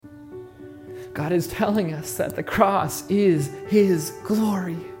God is telling us that the cross is his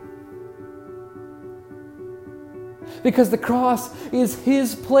glory. Because the cross is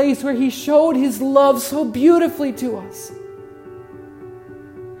his place where he showed his love so beautifully to us.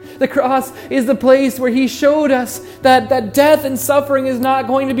 The cross is the place where he showed us that death and suffering is not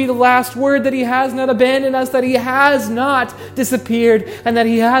going to be the last word, that he has not abandoned us, that he has not disappeared, and that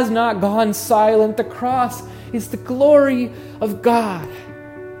he has not gone silent. The cross is the glory of God.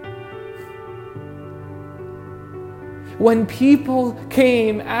 When people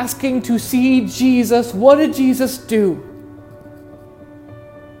came asking to see Jesus, what did Jesus do?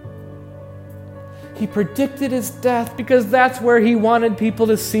 He predicted his death because that's where he wanted people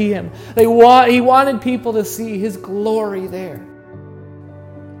to see him. He wanted people to see his glory there.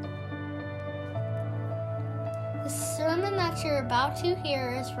 The sermon that you're about to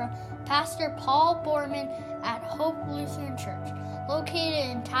hear is from Pastor Paul Borman at Hope Lutheran Church, located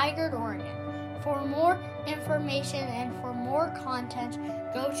in Tigard, Oregon. For more information and for more content,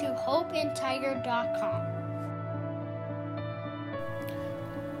 go to hopeintigard.com.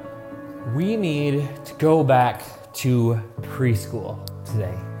 We need to go back to preschool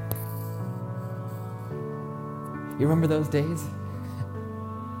today. You remember those days?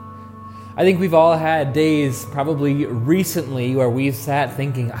 I think we've all had days, probably recently, where we've sat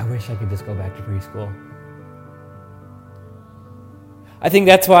thinking, I wish I could just go back to preschool. I think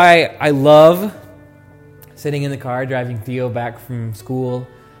that's why I love sitting in the car driving Theo back from school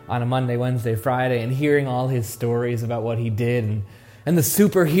on a Monday, Wednesday, Friday, and hearing all his stories about what he did and the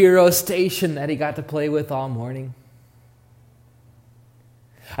superhero station that he got to play with all morning.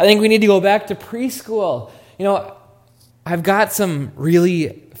 I think we need to go back to preschool. You know, I've got some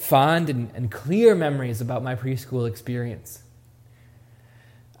really fond and clear memories about my preschool experience.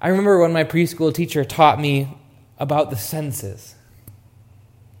 I remember when my preschool teacher taught me about the senses.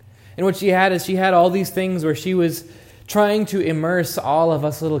 And what she had all these things where she was trying to immerse all of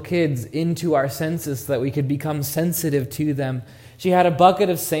us little kids into our senses so that we could become sensitive to them. She had a bucket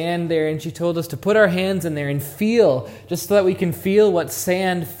of sand there, and she told us to put our hands in there and feel, just so that we can feel what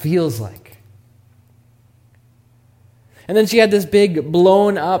sand feels like. And then she had this big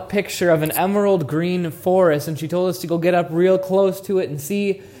blown up picture of an emerald green forest, and she told us to go get up real close to it and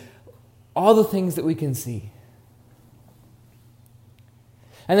see all the things that we can see.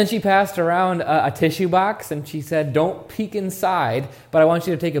 And then she passed around a tissue box, and she said, don't peek inside, but I want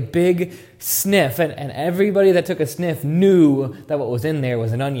you to take a big sniff. And everybody that took a sniff knew that what was in there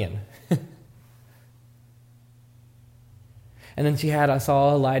was an onion. And then she had us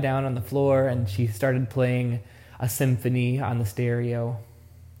all lie down on the floor, and she started playing a symphony on the stereo.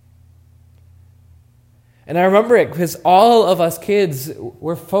 And I remember it because all of us kids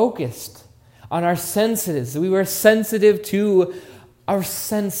were focused on our senses. We were sensitive to our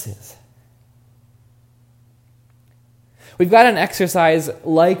senses. We've got an exercise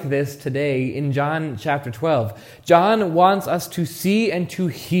like this today in John chapter 12. John wants us to see and to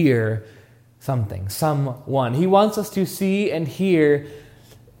hear something, someone. He wants us to see and hear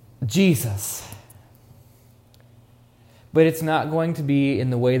Jesus. But it's not going to be in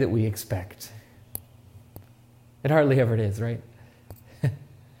the way that we expect. It hardly ever is, right?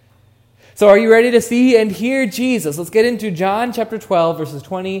 So are you ready to see and hear Jesus? Let's get into John chapter 12, verses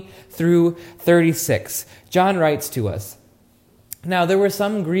 20 through 36. John writes to us, Now there were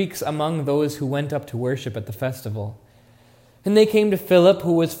some Greeks among those who went up to worship at the festival. And they came to Philip,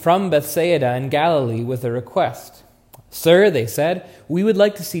 who was from Bethsaida in Galilee, with a request. Sir, they said, we would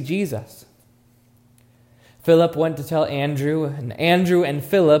like to see Jesus. Philip went to tell Andrew, and Andrew and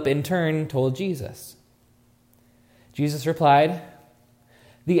Philip in turn told Jesus. Jesus replied,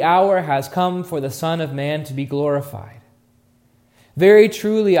 The hour has come for the Son of Man to be glorified. Very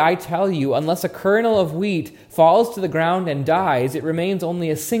truly, I tell you, unless a kernel of wheat falls to the ground and dies, it remains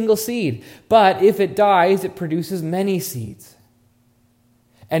only a single seed. But if it dies, it produces many seeds.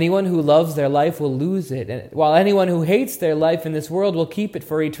 Anyone who loves their life will lose it, while anyone who hates their life in this world will keep it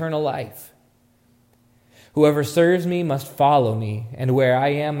for eternal life. Whoever serves me must follow me, and where I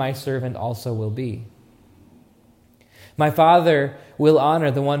am, my servant also will be. My Father will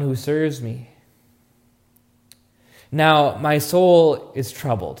honor the one who serves me. Now my soul is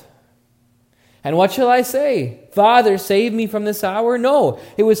troubled. And what shall I say? Father, save me from this hour? No,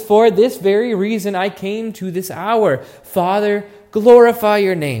 it was for this very reason I came to this hour. Father, glorify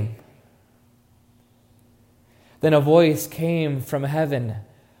your name. Then a voice came from heaven.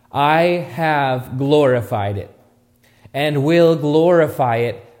 I have glorified it, and will glorify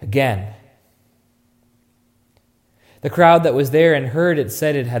it again. The crowd that was there and heard it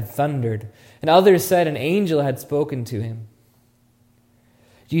said it had thundered, and others said an angel had spoken to him.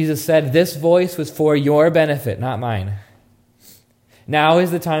 Jesus said, "This voice was for your benefit, not mine. Now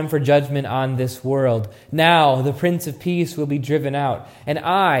is the time for judgment on this world. Now the Prince of Peace will be driven out. And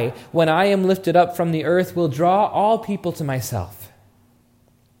I, when I am lifted up from the earth, will draw all people to myself."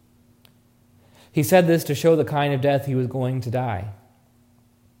 He said this to show the kind of death he was going to die.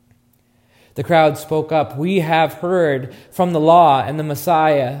 The crowd spoke up, "We have heard from the law and the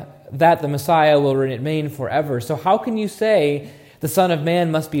Messiah that the Messiah will remain forever. So how can you say the Son of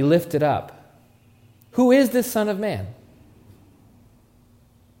Man must be lifted up? Who is this Son of Man?"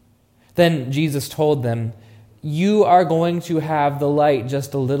 Then Jesus told them, "You are going to have the light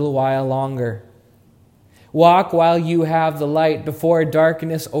just a little while longer. Walk while you have the light before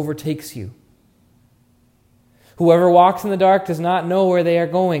darkness overtakes you. Whoever walks in the dark does not know where they are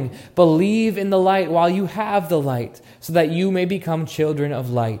going. Believe in the light while you have the light, so that you may become children of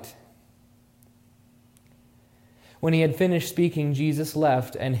light." When he had finished speaking, Jesus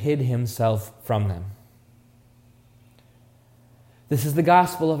left and hid himself from them. This is the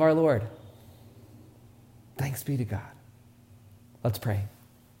gospel of our Lord. Thanks be to God. Let's pray.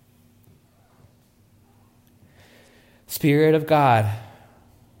 Spirit of God,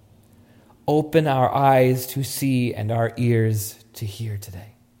 open our eyes to see and our ears to hear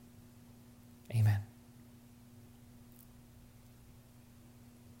today. Amen.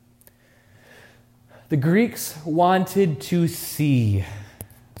 The Greeks wanted to see.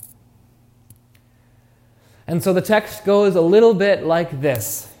 And so the text goes a little bit like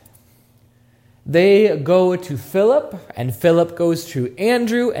this. They go to Philip, and Philip goes to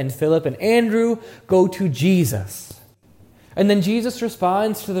Andrew, and Philip and Andrew go to Jesus. And then Jesus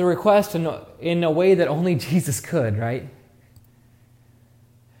responds to the request in a way that only Jesus could, right?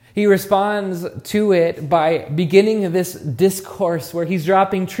 He responds to it by beginning this discourse where he's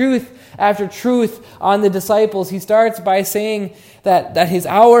dropping truth after truth on the disciples. He starts by saying that his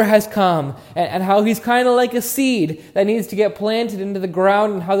hour has come and how he's kind of like a seed that needs to get planted into the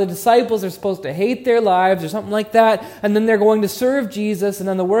ground, and how the disciples are supposed to hate their lives or something like that, and then they're going to serve Jesus, and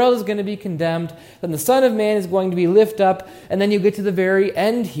then the world is going to be condemned, then the Son of Man is going to be lifted up, and then you get to the very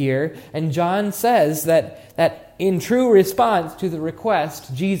end here, and John says that in true response to the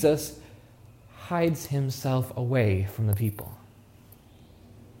request, Jesus hides himself away from the people.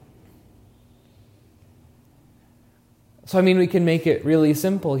 So, we can make it really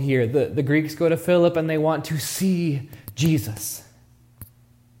simple here. The Greeks go to Philip and they want to see Jesus.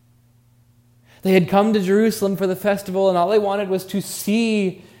 They had come to Jerusalem for the festival, and all they wanted was to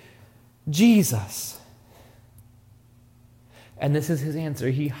see Jesus. And this is his answer.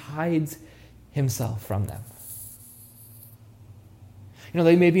 He hides himself from them.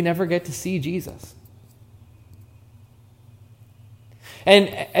 They maybe never get to see Jesus.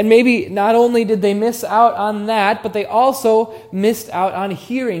 And maybe not only did they miss out on that, but they also missed out on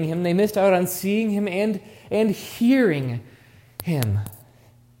hearing him. They missed out on seeing him and hearing him.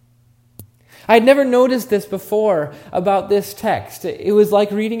 I had never noticed this before about this text. It was like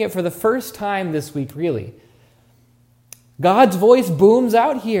reading it for the first time this week, really. God's voice booms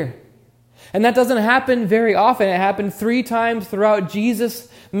out here. And that doesn't happen very often. It happened 3 times throughout Jesus'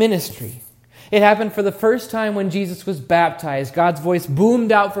 ministry. It happened for the first time when Jesus was baptized. God's voice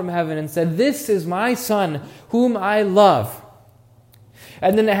boomed out from heaven and said, "This is my Son, whom I love."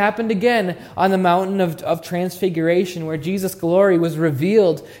 And then it happened again on the mountain of Transfiguration, where Jesus' glory was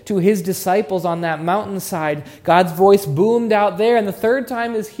revealed to his disciples on that mountainside. God's voice boomed out there, and the third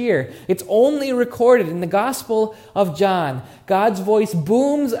time is here. It's only recorded in the Gospel of John. God's voice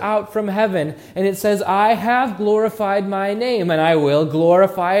booms out from heaven, and it says, "I have glorified my name, and I will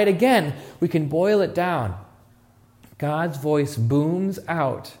glorify it again." We can boil it down. God's voice booms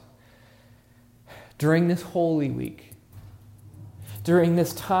out during this Holy Week, during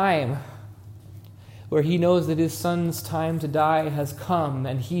this time where he knows that his Son's time to die has come,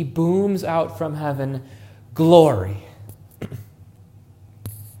 and he booms out from heaven, "Glory."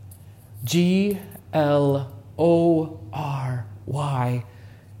 Glory.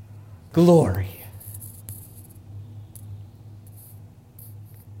 Glory.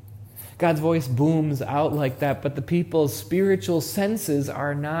 God's voice booms out like that, but the people's spiritual senses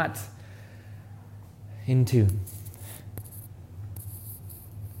are not in tune.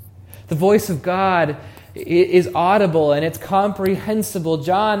 The voice of God is audible and it's comprehensible.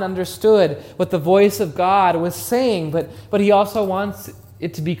 John understood what the voice of God was saying, but he also wants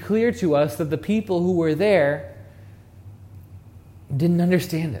it to be clear to us that the people who were there didn't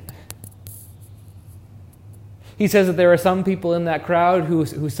understand it. He says that there were some people in that crowd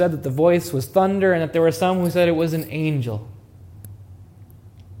who said that the voice was thunder, and that there were some who said it was an angel.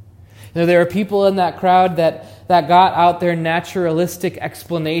 There are people in that crowd that got out their naturalistic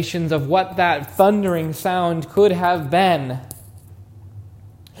explanations of what that thundering sound could have been.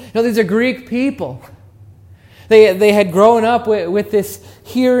 These are Greek people. They had grown up with this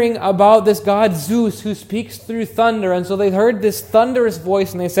hearing about this god Zeus who speaks through thunder, and so they heard this thunderous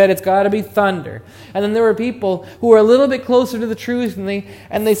voice and they said, it's got to be thunder. And then there were people who were a little bit closer to the truth,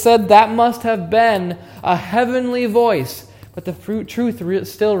 and they said that must have been a heavenly voice. But the truth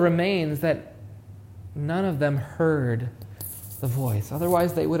still remains that none of them heard the voice.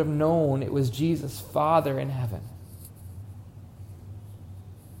 Otherwise they would have known it was Jesus' Father in heaven.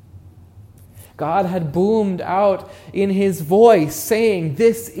 God had boomed out in his voice, saying,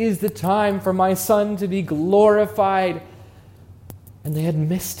 this is the time for my Son to be glorified. And they had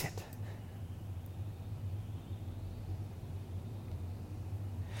missed it.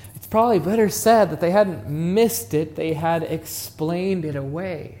 It's probably better said that they hadn't missed it, they had explained it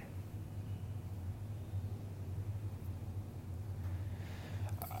away.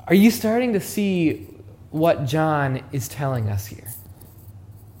 Are you starting to see what John is telling us here?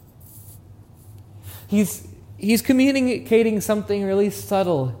 He's communicating something really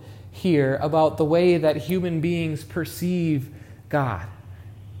subtle here about the way that human beings perceive God.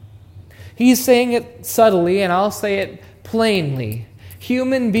 He's saying it subtly, and I'll say it plainly.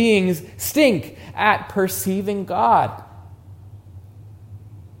 Human beings stink at perceiving God.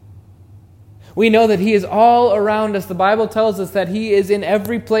 We know that he is all around us. The Bible tells us that he is in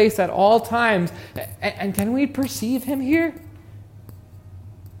every place at all times. And can we perceive him here?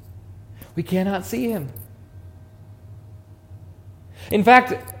 We cannot see him. In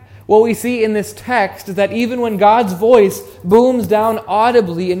fact, what we see in this text is that even when God's voice booms down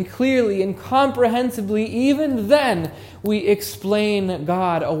audibly and clearly and comprehensibly, even then we explain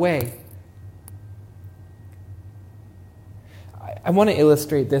God away. I want to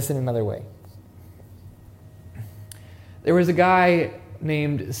illustrate this in another way. There was a guy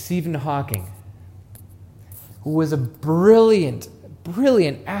named Stephen Hawking who was a brilliant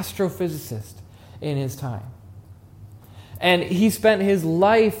astrophysicist in his time. And he spent his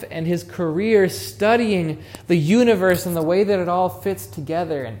life and his career studying the universe and the way that it all fits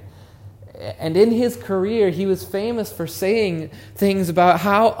together. And in his career, he was famous for saying things about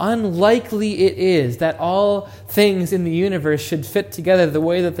how unlikely it is that all things in the universe should fit together the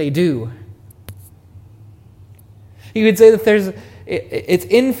way that they do. He would say that it's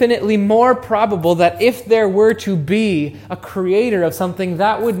infinitely more probable that if there were to be a creator of something,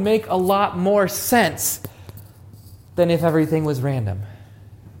 that would make a lot more sense than if everything was random.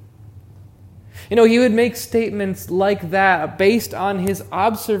 He would make statements like that based on his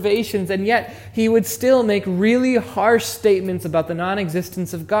observations, and yet he would still make really harsh statements about the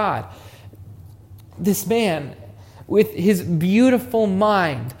non-existence of God. This man, with his beautiful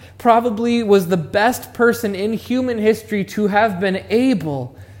mind, probably was the best person in human history to have been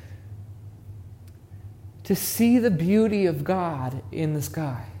able to see the beauty of God in the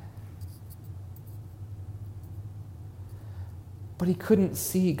sky. But he couldn't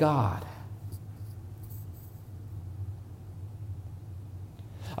see God.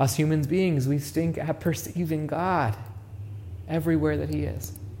 Us human beings, we stink at perceiving God everywhere that he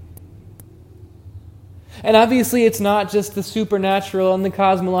is. And obviously it's not just the supernatural and the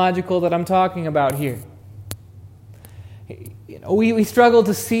cosmological that I'm talking about here. We struggle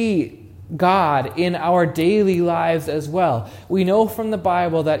to see God in our daily lives as well. We know from the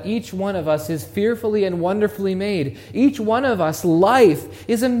Bible that each one of us is fearfully and wonderfully made. Each one of us, life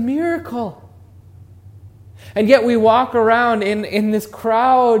is a miracle. And yet we walk around in this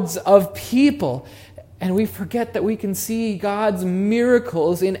crowds of people, and we forget that we can see God's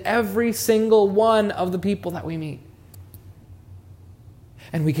miracles in every single one of the people that we meet.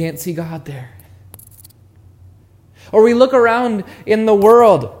 And we can't see God there. Or we look around in the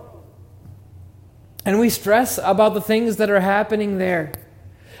world and we stress about the things that are happening there.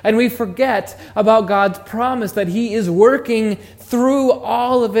 And we forget about God's promise that he is working through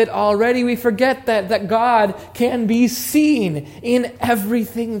all of it already. We forget that God can be seen in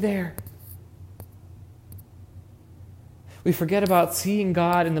everything there. We forget about seeing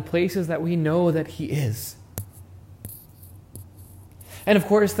God in the places that we know that he is. And of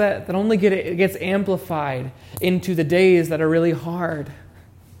course, that only gets amplified into the days that are really hard.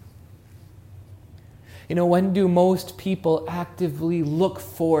 When do most people actively look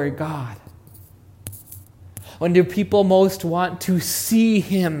for God? When do people most want to see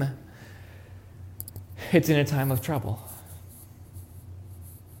him? It's in a time of trouble.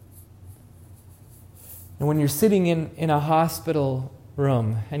 And when you're sitting in a hospital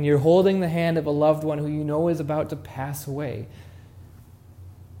room and you're holding the hand of a loved one who you know is about to pass away,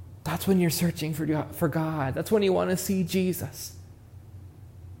 that's when you're searching for God. That's when you want to see Jesus.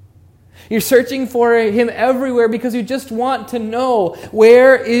 You're searching for him everywhere because you just want to know,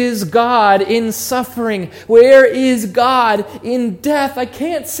 where is God in suffering? Where is God in death? I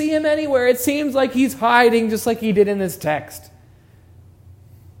can't see him anywhere. It seems like he's hiding just like he did in this text.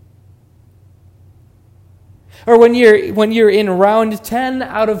 Or when you're in round 10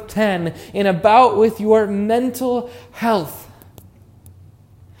 out of 10 in a bout with your mental health.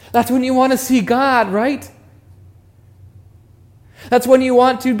 That's when you want to see God, right? That's when you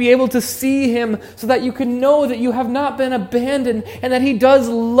want to be able to see him so that you can know that you have not been abandoned and that he does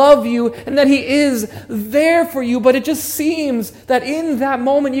love you and that he is there for you. But it just seems that in that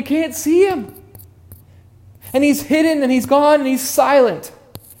moment you can't see him. And he's hidden and he's gone and he's silent.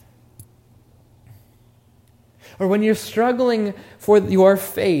 Or when you're struggling for your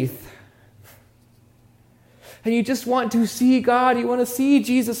faith and you just want to see God, you want to see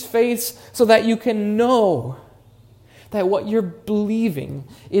Jesus' face so that you can know that what you're believing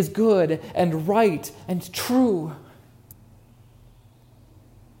is good and right and true.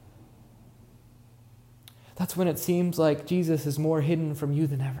 That's when it seems like Jesus is more hidden from you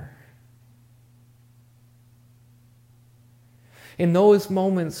than ever. In those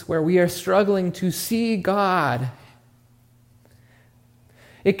moments where we are struggling to see God,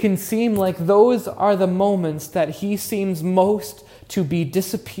 it can seem like those are the moments that he seems most to be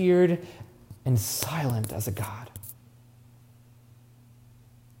disappeared and silent as a God.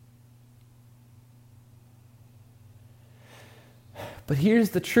 But here's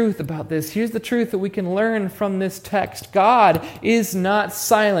the truth about this. Here's the truth that we can learn from this text. God is not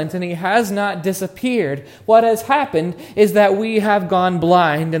silent and he has not disappeared. What has happened is that we have gone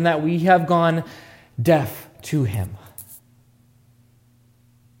blind and that we have gone deaf to him.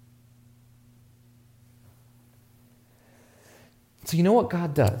 So you know what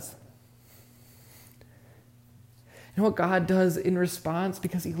God does? You know what God does in response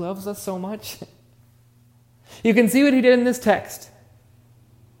because he loves us so much? You can see what he did in this text.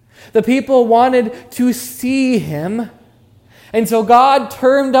 The people wanted to see him, and so God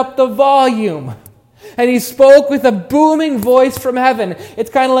turned up the volume, and he spoke with a booming voice from heaven.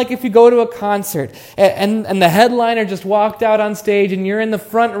 It's kind of like if you go to a concert, and the headliner just walked out on stage, and you're in the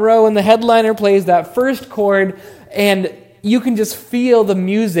front row, and the headliner plays that first chord, and you can just feel the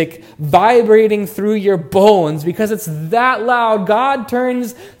music vibrating through your bones because it's that loud. God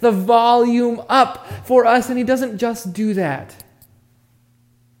turns the volume up for us, and he doesn't just do that.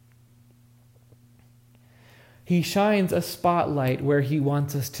 He shines a spotlight where he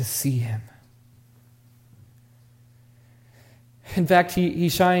wants us to see him. In fact, he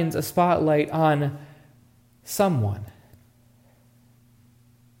shines a spotlight on someone.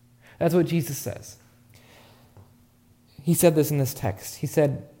 That's what Jesus says. He said this in this text. He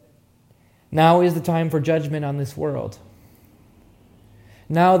said, "Now is the time for judgment on this world.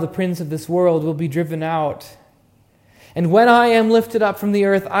 Now the prince of this world will be driven out. And when I am lifted up from the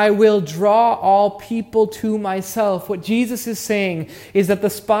earth, I will draw all people to myself." What Jesus is saying is that the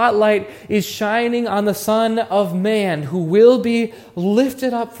spotlight is shining on the Son of Man who will be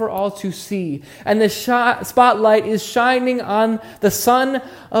lifted up for all to see. And the spotlight is shining on the Son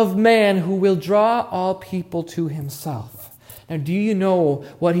of Man who will draw all people to himself. Now, do you know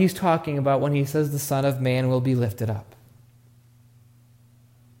what he's talking about when he says the Son of Man will be lifted up?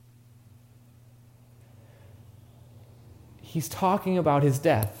 He's talking about his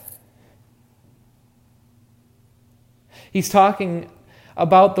death. He's talking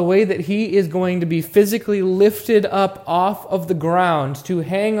about the way that he is going to be physically lifted up off of the ground to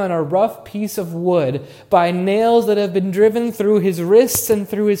hang on a rough piece of wood by nails that have been driven through his wrists and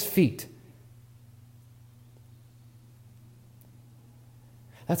through his feet.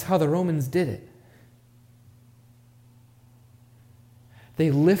 That's how the Romans did it.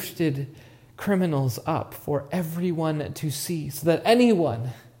 They lifted criminals up for everyone to see, so that anyone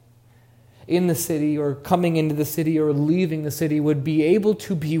in the city or coming into the city or leaving the city would be able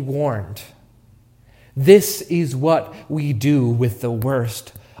to be warned. This is what we do with the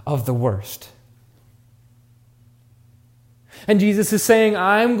worst of the worst. And Jesus is saying,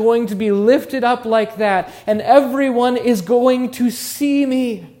 I'm going to be lifted up like that, and everyone is going to see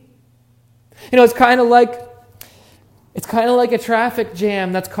me. You know, it's kind of like a traffic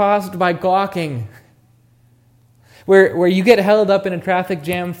jam that's caused by gawking. Where you get held up in a traffic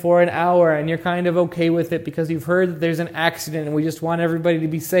jam for an hour and you're kind of okay with it because you've heard that there's an accident and we just want everybody to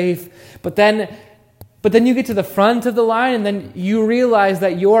be safe. But then you get to the front of the line and then you realize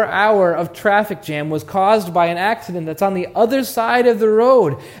that your hour of traffic jam was caused by an accident that's on the other side of the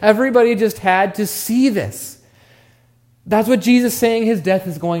road. Everybody just had to see this. That's what Jesus is saying his death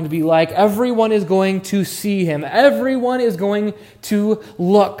is going to be like. Everyone is going to see him. Everyone is going to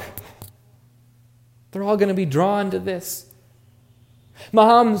look. They're all going to be drawn to this.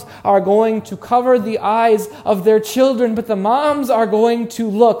 Moms are going to cover the eyes of their children, but the moms are going to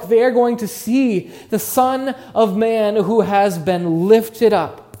look. They are going to see the Son of Man who has been lifted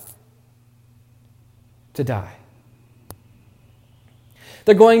up to die.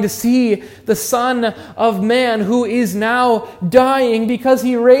 They're going to see the Son of Man who is now dying because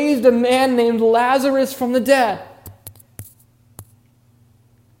he raised a man named Lazarus from the dead.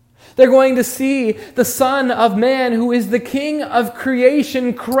 They're going to see the Son of Man who is the King of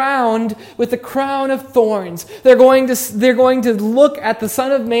creation crowned with a crown of thorns. They're going to look at the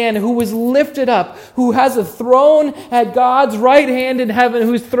Son of Man who was lifted up, who has a throne at God's right hand in heaven,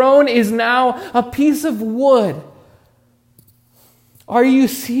 whose throne is now a piece of wood. Are you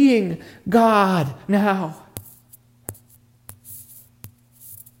seeing God now?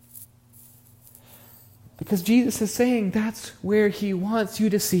 Because Jesus is saying that's where he wants you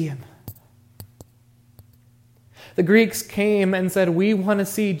to see him. The Greeks came and said, "We want to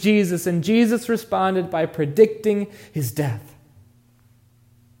see Jesus," and Jesus responded by predicting his death.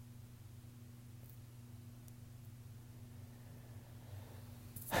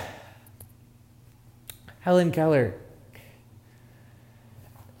 Helen Keller,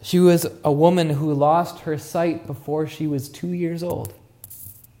 she was a woman who lost her sight before she was 2 years old.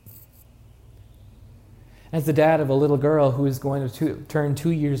 As the dad of a little girl who is going to turn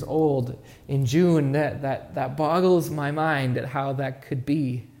 2 years old in June, that boggles my mind at how that could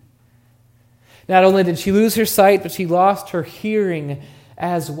be. Not only did she lose her sight, but she lost her hearing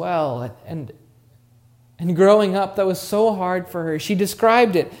as well. And growing up, that was so hard for her. She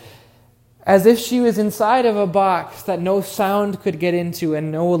described it as if she was inside of a box that no sound could get into and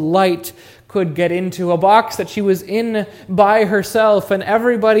no light could get into, a box that she was in by herself, and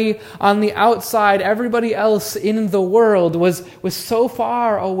everybody on the outside, everybody else in the world was so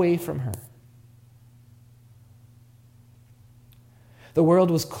far away from her. The world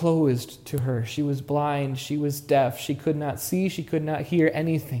was closed to her. She was blind, she was deaf, she could not see, she could not hear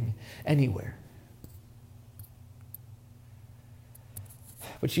anything, anywhere.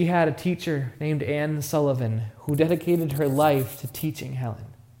 But she had a teacher named Anne Sullivan who dedicated her life to teaching Helen.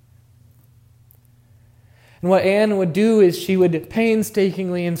 And what Anne would do is she would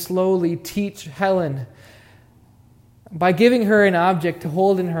painstakingly and slowly teach Helen by giving her an object to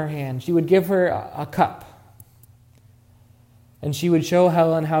hold in her hand. She would give her a cup. And she would show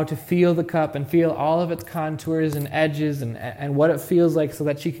Helen how to feel the cup and feel all of its contours and edges and what it feels like so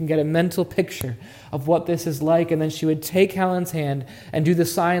that she can get a mental picture of what this is like. And then she would take Helen's hand and do the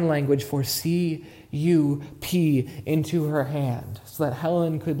sign language for C-U-P into her hand so that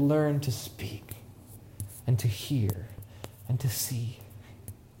Helen could learn to speak and to hear and to see.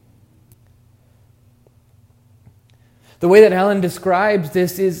 The way that Helen describes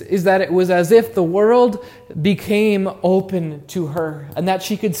this is that it was as if the world became open to her and that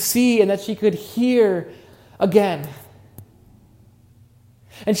she could see and that she could hear again.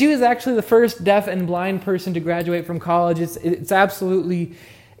 And she was actually the first deaf and blind person to graduate from college. It's absolutely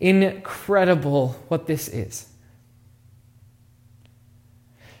incredible what this is.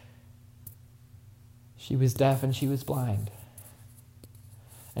 She was deaf and she was blind.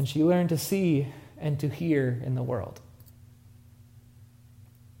 And she learned to see and to hear in the world.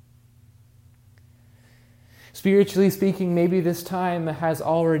 Spiritually speaking, maybe this time has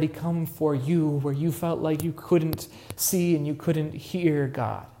already come for you where you felt like you couldn't see and you couldn't hear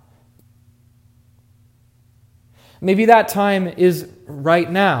God. Maybe that time is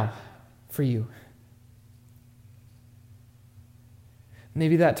right now for you.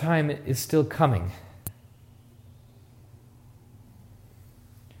 Maybe that time is still coming.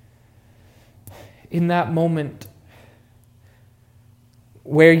 In that moment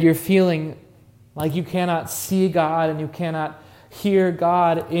where you're feeling like you cannot see God and you cannot hear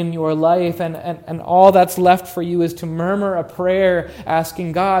God in your life, and all that's left for you is to murmur a prayer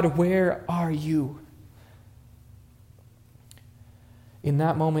asking God, where are you? In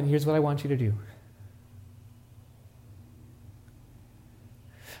that moment, here's what I want you to do.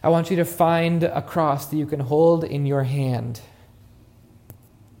 I want you to find a cross that you can hold in your hand.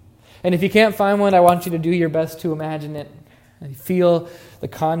 And if you can't find one, I want you to do your best to imagine it. Feel the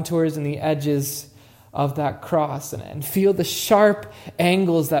contours and the edges of that cross and feel the sharp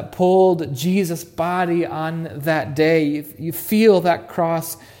angles that pulled Jesus' body on that day. You feel that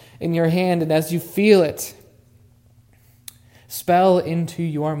cross in your hand, and as you feel it, spell into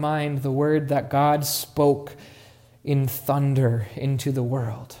your mind the word that God spoke in thunder into the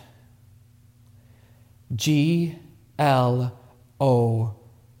world. GLORY.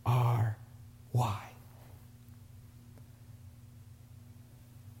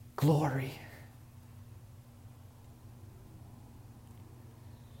 Glory.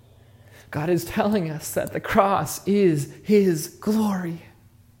 God is telling us that the cross is His glory.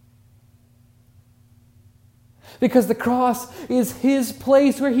 Because the cross is His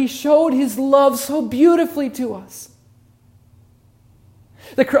place where He showed His love so beautifully to us.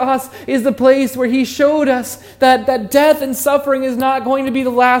 The cross is the place where He showed us that death and suffering is not going to be the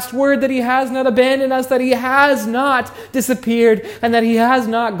last word, that He has not abandoned us, that He has not disappeared, and that He has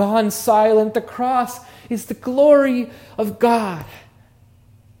not gone silent. The cross is the glory of God.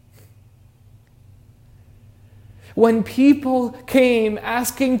 When people came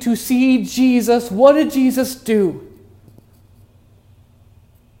asking to see Jesus, what did Jesus do?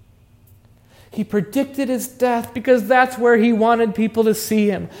 He predicted His death because that's where He wanted people to see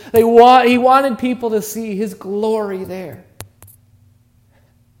Him. He wanted people to see His glory there.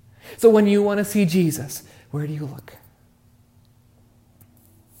 So when you want to see Jesus, where do you look?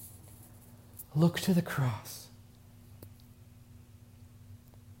 Look to the cross.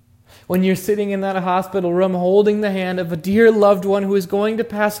 When you're sitting in that hospital room holding the hand of a dear loved one who is going to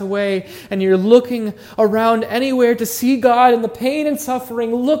pass away, and you're looking around anywhere to see God in the pain and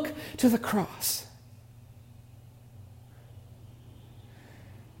suffering, look to the cross.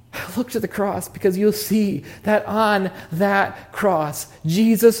 Look to the cross, because you'll see that on that cross,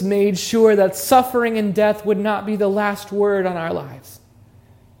 Jesus made sure that suffering and death would not be the last word on our lives.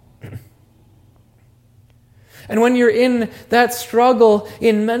 And when you're in that struggle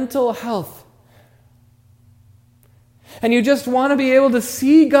in mental health, and you just want to be able to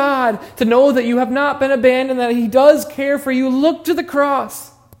see God, to know that you have not been abandoned, that He does care for you, look to the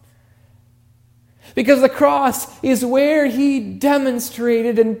cross. Because the cross is where He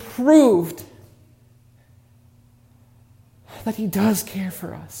demonstrated and proved that He does care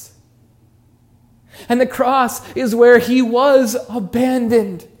for us. And the cross is where He was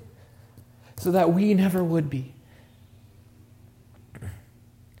abandoned so that we never would be.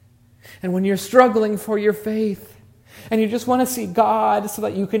 And when you're struggling for your faith, and you just want to see God so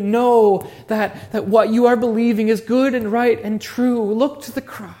that you can know that what you are believing is good and right and true, look to the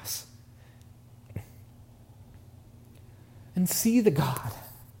cross. And see the God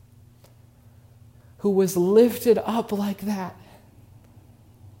who was lifted up like that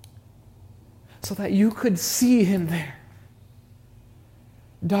so that you could see Him there,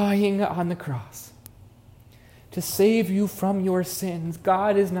 dying on the cross to save you from your sins.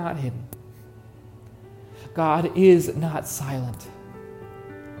 God is not hidden. God is not silent.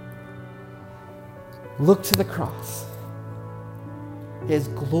 Look to the cross. His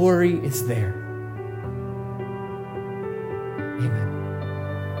glory is there. Amen.